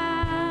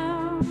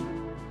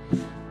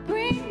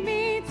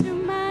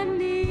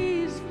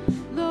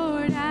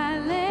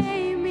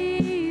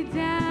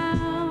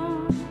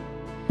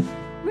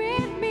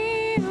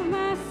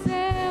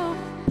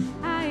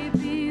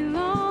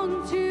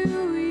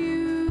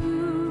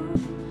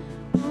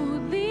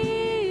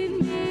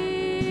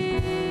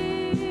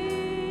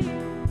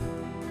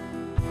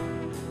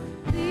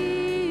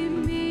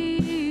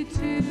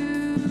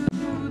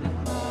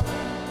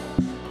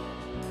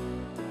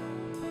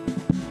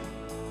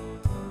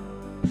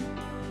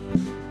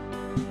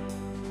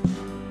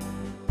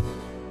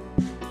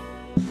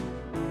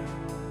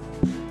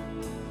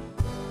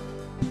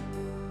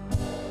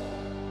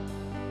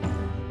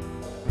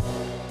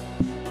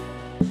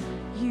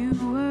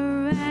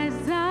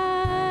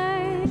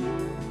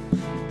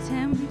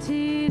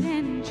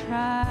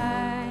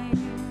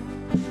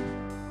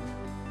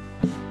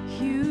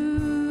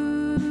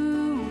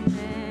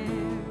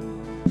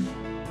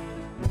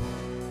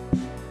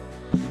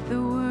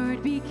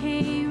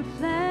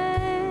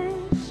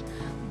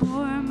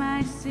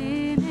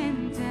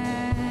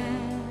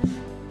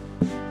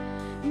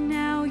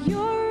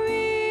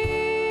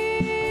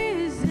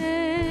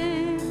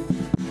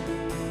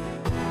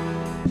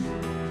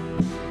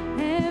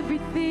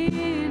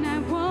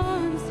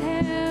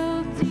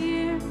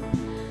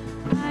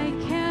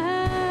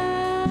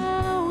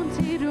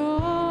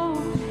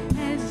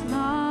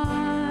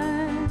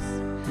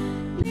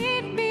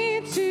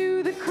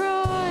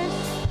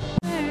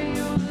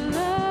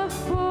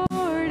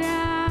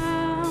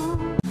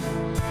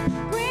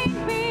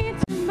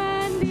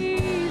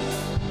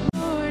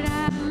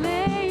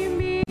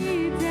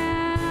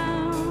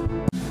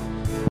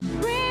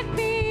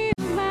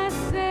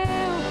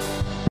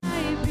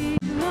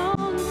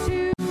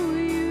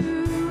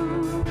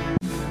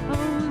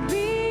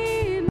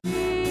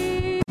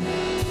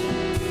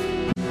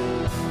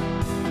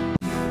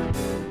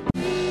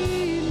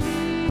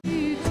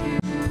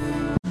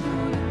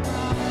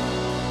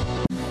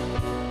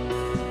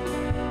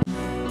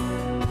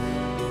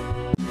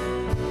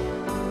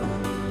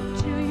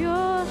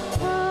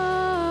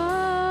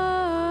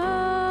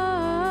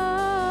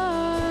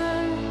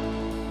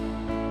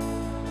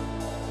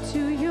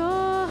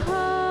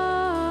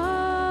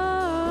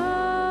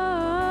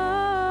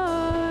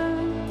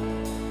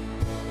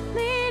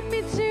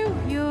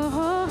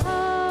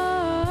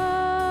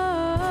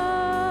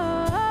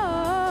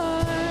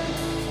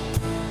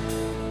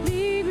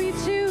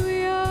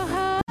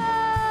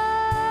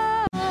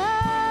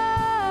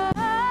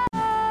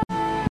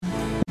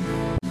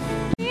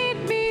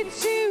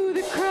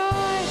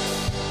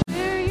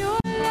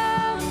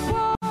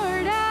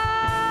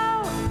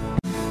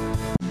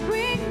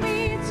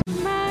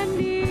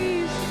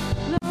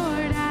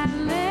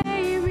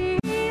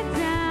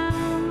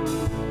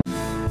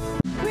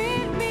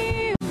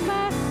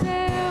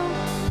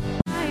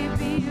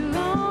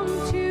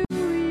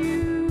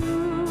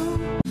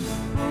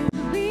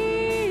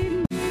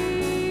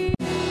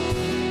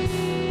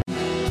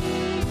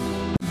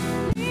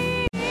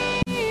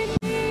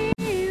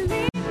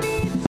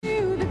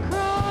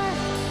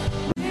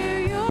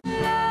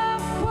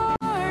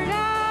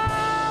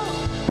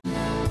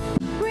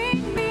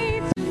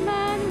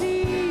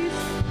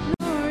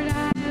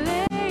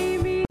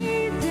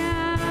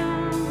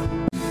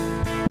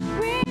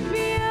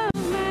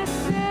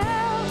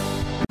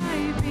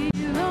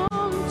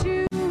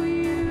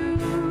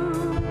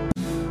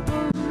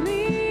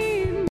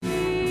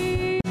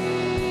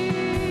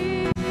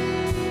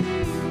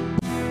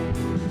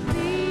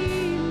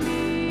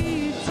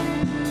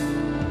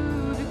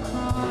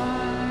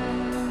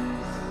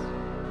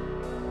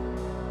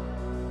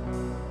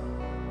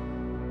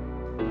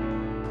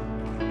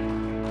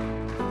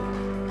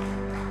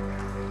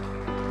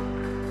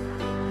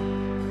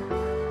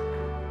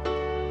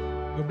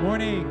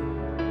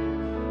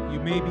 You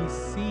may be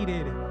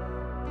seated.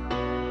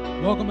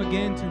 Welcome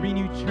again to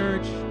Renew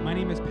Church. My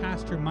name is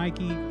Pastor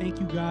Mikey. Thank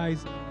you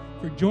guys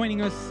for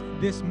joining us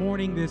this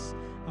morning, this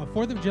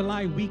 4th of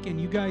July weekend.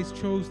 You guys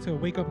chose to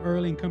wake up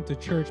early and come to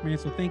church, man.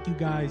 So thank you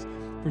guys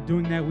for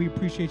doing that. We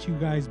appreciate you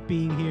guys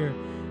being here.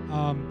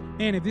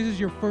 And if this is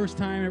your first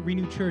time at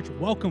Renew Church,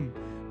 welcome.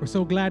 We're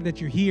so glad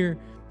that you're here.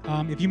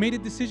 If you made a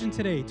decision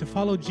today to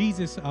follow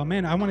Jesus,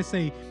 man, I want to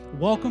say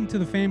welcome to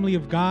the family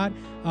of God.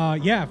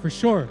 Yeah, for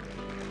sure.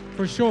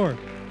 For sure.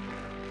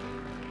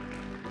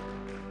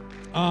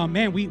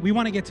 Man, we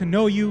want to get to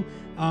know you.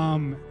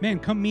 Man,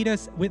 come meet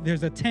us.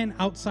 There's a tent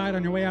outside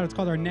on your way out. It's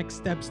called our Next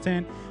Steps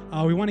tent.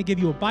 We want to give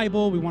you a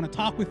Bible. We want to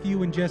talk with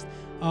you and just,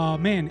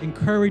 man,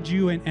 encourage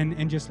you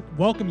and just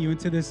welcome you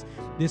into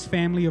this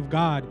family of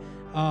God.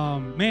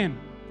 Man,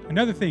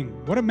 another thing,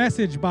 what a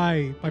message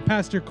by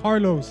Pastor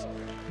Carlos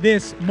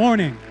this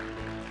morning.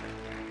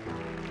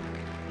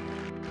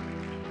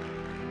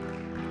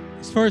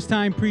 His first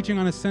time preaching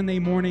on a Sunday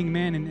morning,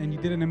 man, and you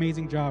did an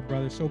amazing job,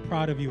 brother. So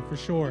proud of you, for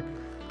sure.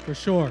 For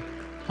sure,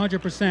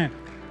 100%.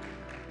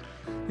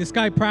 This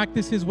guy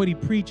practices what he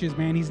preaches,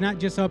 man. He's not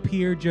just up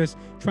here just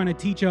trying to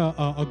teach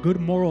a good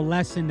moral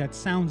lesson that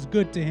sounds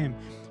good to him.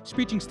 He's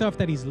preaching stuff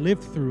that he's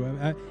lived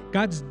through.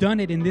 God's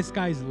done it in this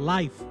guy's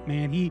life,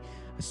 man. I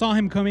saw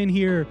him come in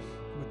here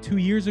 2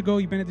 years ago.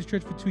 You've been at this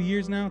church for 2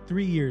 years now?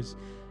 3 years.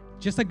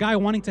 Just a guy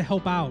wanting to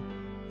help out.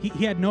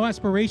 He had no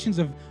aspirations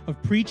of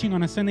preaching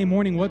on a Sunday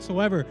morning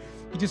whatsoever.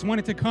 He just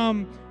wanted to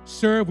come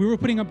serve. We were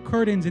putting up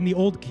curtains in the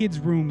old kids'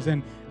 rooms,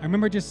 and I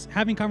remember just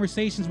having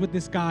conversations with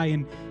this guy,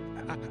 and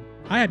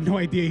I had no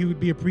idea he would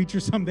be a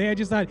preacher someday. I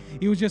just thought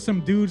he was just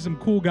some dude, some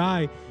cool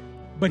guy.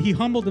 But he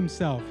humbled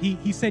himself.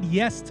 He said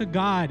yes to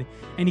God,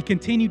 and he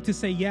continued to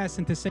say yes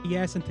and to say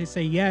yes and to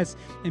say yes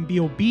and be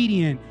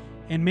obedient.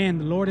 And man,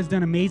 the Lord has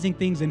done amazing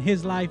things in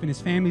his life and his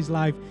family's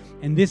life.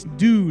 And this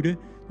dude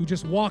who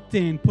just walked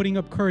in, putting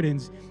up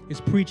curtains, is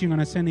preaching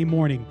on a Sunday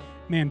morning.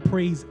 Man,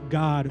 praise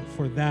God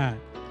for that.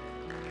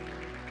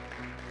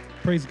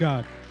 Praise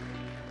God.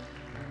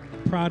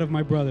 Proud of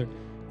my brother.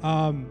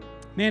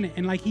 Man,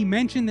 and like he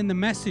mentioned in the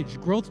message,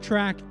 Growth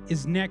Track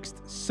is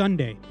next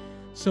Sunday.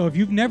 So if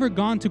you've never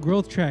gone to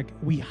Growth Track,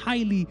 we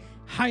highly,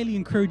 highly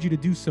encourage you to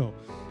do so.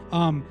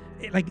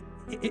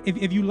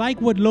 If you like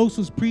what Los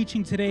was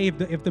preaching today,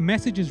 if the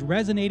message is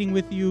resonating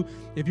with you,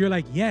 if you're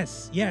like,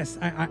 yes,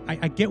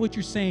 I get what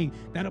you're saying,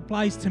 that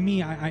applies to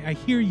me, I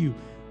hear you.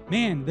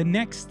 Man, the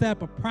next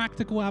step, a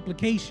practical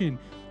application,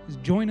 is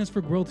join us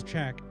for Growth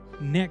Track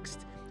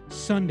next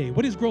Sunday.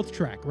 What is Growth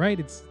Track, right?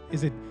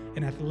 Is it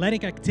an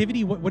athletic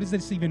activity? What does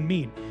this even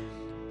mean?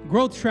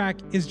 Growth Track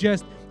is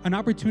just an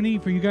opportunity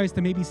for you guys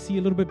to maybe see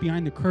a little bit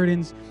behind the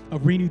curtains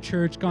of Renew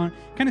Church, kind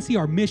of see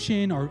our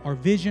mission, our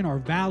vision, our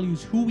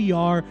values, who we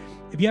are.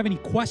 If you have any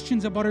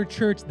questions about our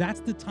church, that's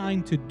the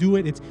time to do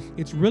it.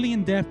 It's really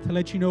in depth to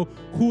let you know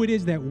who it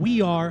is that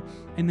we are.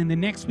 And then the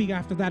next week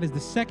after that is the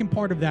second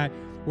part of that,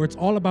 where it's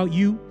all about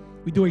you.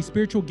 We do a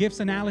spiritual gifts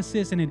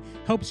analysis, and it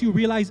helps you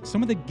realize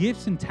some of the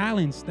gifts and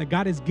talents that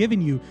God has given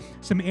you,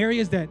 some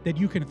areas that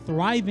you can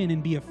thrive in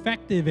and be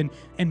effective and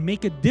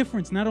make a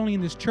difference, not only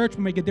in this church, but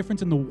make a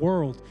difference in the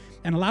world.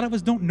 And a lot of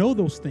us don't know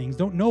those things,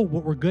 don't know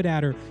what we're good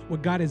at or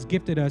what God has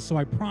gifted us. So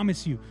I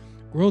promise you,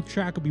 Growth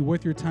Track will be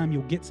worth your time.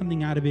 You'll get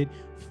something out of it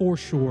for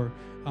sure.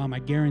 I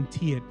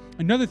guarantee it.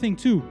 Another thing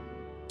too,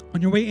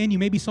 on your way in, you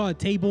maybe saw a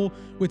table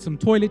with some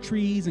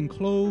toiletries and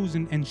clothes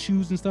and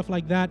shoes and stuff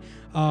like that.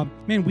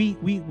 Man,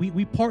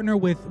 we partner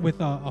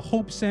with a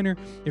Hope Center.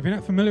 If you're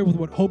not familiar with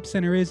what Hope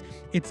Center is,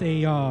 it's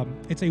a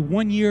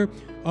 1-year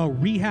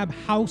rehab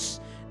house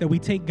that we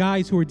take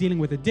guys who are dealing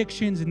with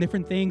addictions and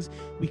different things.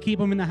 We keep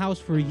them in the house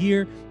for a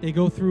year. They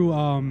go through,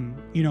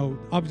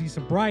 obviously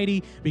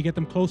sobriety. We get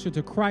them closer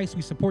to Christ.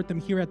 We support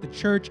them here at the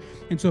church.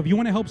 And so if you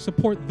want to help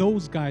support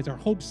those guys, our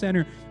Hope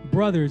Center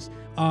brothers,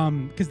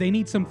 because they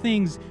need some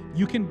things,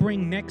 you can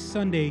bring next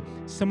Sunday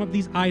some of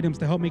these items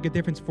to help make a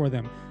difference for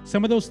them.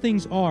 Some of those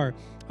things are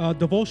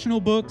devotional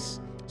books,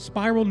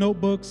 spiral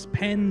notebooks,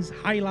 pens,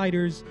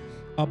 highlighters,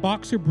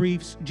 boxer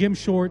briefs, gym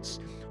shorts,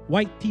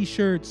 white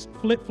t-shirts,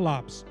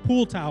 flip-flops,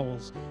 pool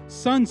towels,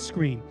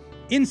 sunscreen,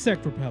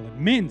 insect repellent,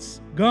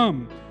 mints,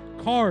 gum,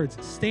 cards,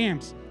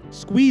 stamps,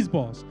 squeeze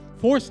balls,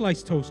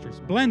 4-slice toasters,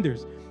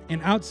 blenders,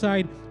 and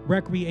outside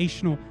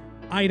recreational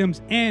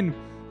items. And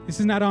this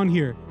is not on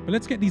here, but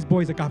let's get these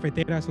boys a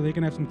cafetera so they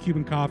can have some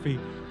Cuban coffee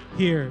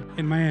here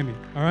in Miami,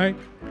 all right?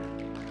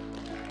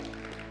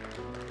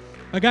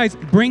 Guys,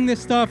 bring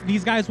this stuff.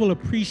 These guys will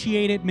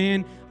appreciate it,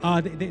 man.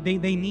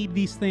 They need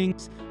these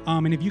things.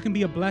 And if you can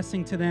be a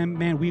blessing to them,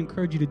 man, we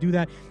encourage you to do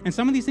that. And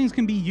some of these things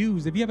can be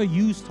used. If you have a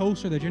used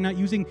toaster that you're not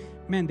using,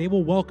 man, they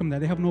will welcome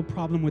that. They have no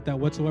problem with that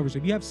whatsoever. So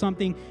if you have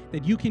something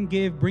that you can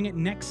give, bring it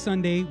next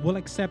Sunday. We'll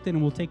accept it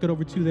and we'll take it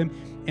over to them.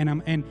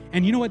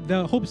 And you know what?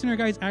 The Hope Center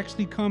guys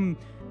actually come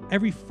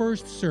every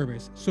first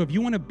service. So if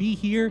you want to be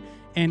here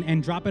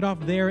and drop it off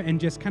there and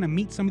just kind of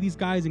meet some of these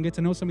guys and get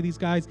to know some of these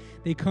guys,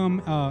 they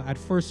come at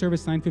first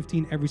service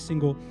 9:15 every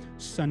single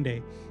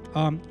Sunday.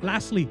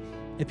 Lastly,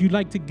 If you'd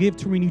like to give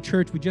to Renew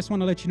Church, we just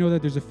want to let you know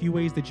that there's a few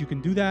ways that you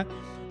can do that.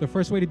 The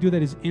first way to do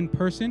that is in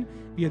person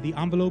via the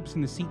envelopes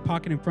in the seat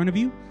pocket in front of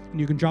you, and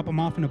you can drop them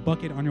off in a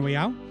bucket on your way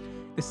out.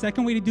 The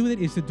second way to do it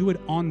is to do it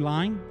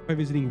online by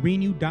visiting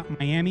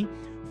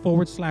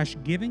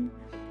renew.miami/giving.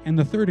 And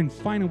the third and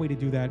final way to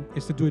do that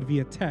is to do it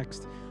via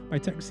text by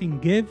texting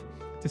GIVE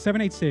to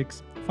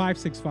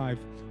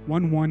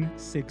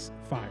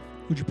 786-565-1165.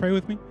 Would you pray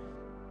with me?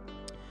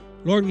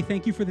 Lord, we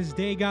thank you for this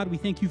day, God. We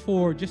thank you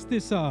for just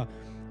this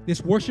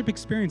worship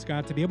experience,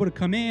 God, to be able to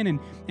come in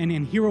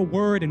and hear a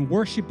word and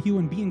worship you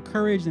and be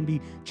encouraged and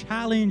be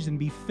challenged and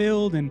be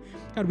filled. And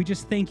God, we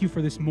just thank you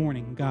for this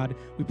morning, God.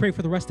 We pray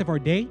for the rest of our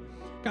day.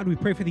 God, we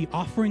pray for the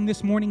offering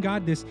this morning,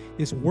 God, this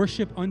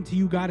worship unto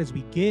you, God, as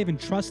we give and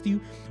trust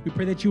you. We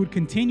pray that you would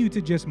continue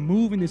to just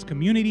move in this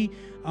community,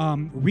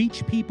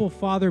 reach people,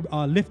 Father,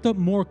 lift up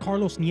more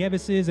Carlos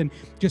Nieveses, and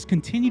just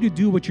continue to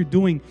do what you're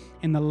doing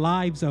in the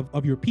lives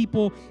of your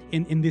people,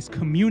 in this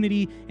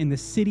community, in the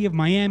city of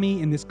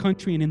Miami, in this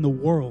country, and in the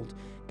world.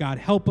 God,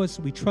 help us.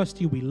 We trust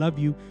you. We love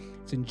you.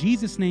 It's in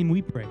Jesus' name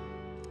we pray.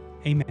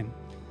 Amen.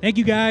 Thank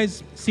you,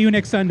 guys. See you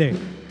next Sunday.